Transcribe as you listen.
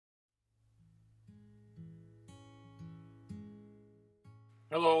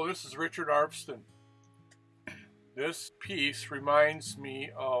Hello, this is Richard Arfsten. This piece reminds me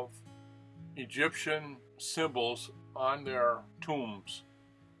of Egyptian symbols on their tombs.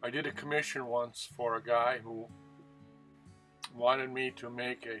 I did a commission once for a guy who wanted me to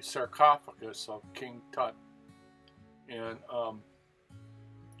make a sarcophagus of King Tut. And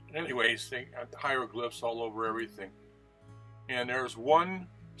anyways, they had hieroglyphs all over everything. And there's one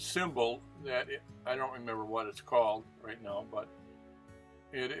symbol that I don't remember what it's called right now, but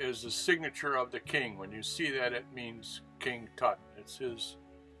it is the signature of the king. When you see that, it means King Tut. It's his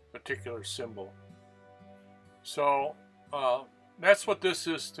particular symbol. So that's what this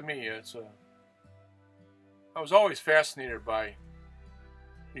is to me. I was always fascinated by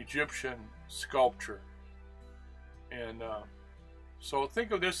Egyptian sculpture, and so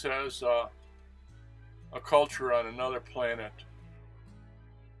think of this as a culture on another planet,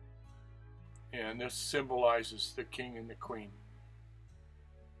 and this symbolizes the king and the queen.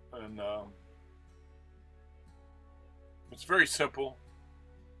 And it's very simple.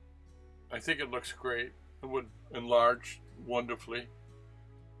 I think it looks great. It would enlarge wonderfully,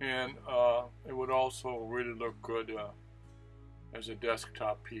 and it would also really look good as a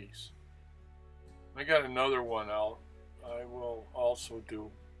desktop piece. I got another one I will also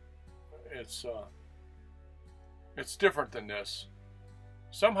do. It's different than this.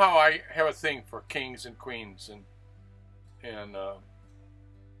 Somehow I have a thing for kings and queens and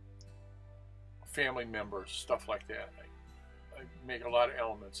family members, stuff like that. I make a lot of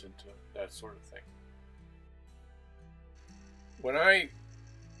elements into that sort of thing. When I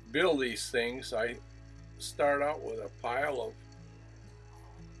build these things, I start out with a pile of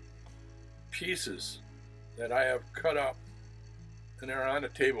pieces that I have cut up, and they're on the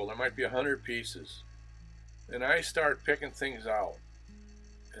table. There might be 100 pieces, and I start picking things out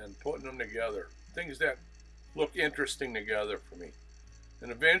and putting them together, things that look interesting together for me. And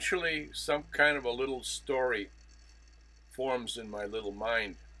eventually some kind of a little story forms in my little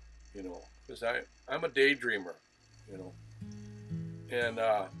mind, because I'm a daydreamer, and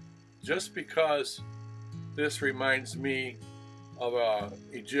just because this reminds me of an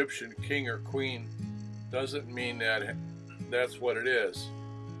Egyptian king or queen doesn't mean that that's what it is.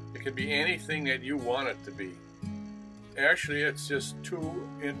 It could be anything that you want it to be. Actually, it's just two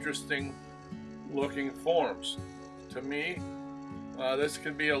interesting looking forms. To me, this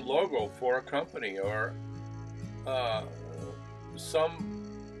could be a logo for a company or some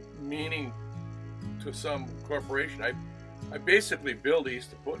meaning to some corporation. I basically build these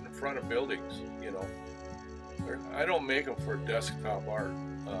to put in front of buildings, I don't make them for desktop art.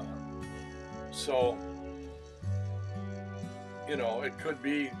 So, it could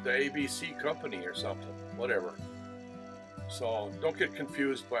be the ABC company or something, whatever. So don't get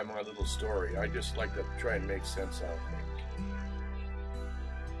confused by my little story. I just like to try and make sense out of things.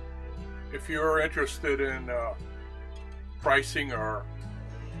 If you're interested in pricing or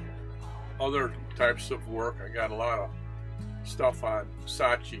other types of work, I got a lot of stuff on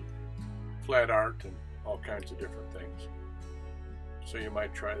Saatchi, flat art, and all kinds of different things. So you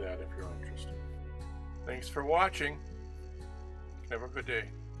might try that if you're interested. Thanks for watching. Have a good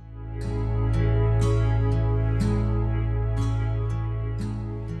day.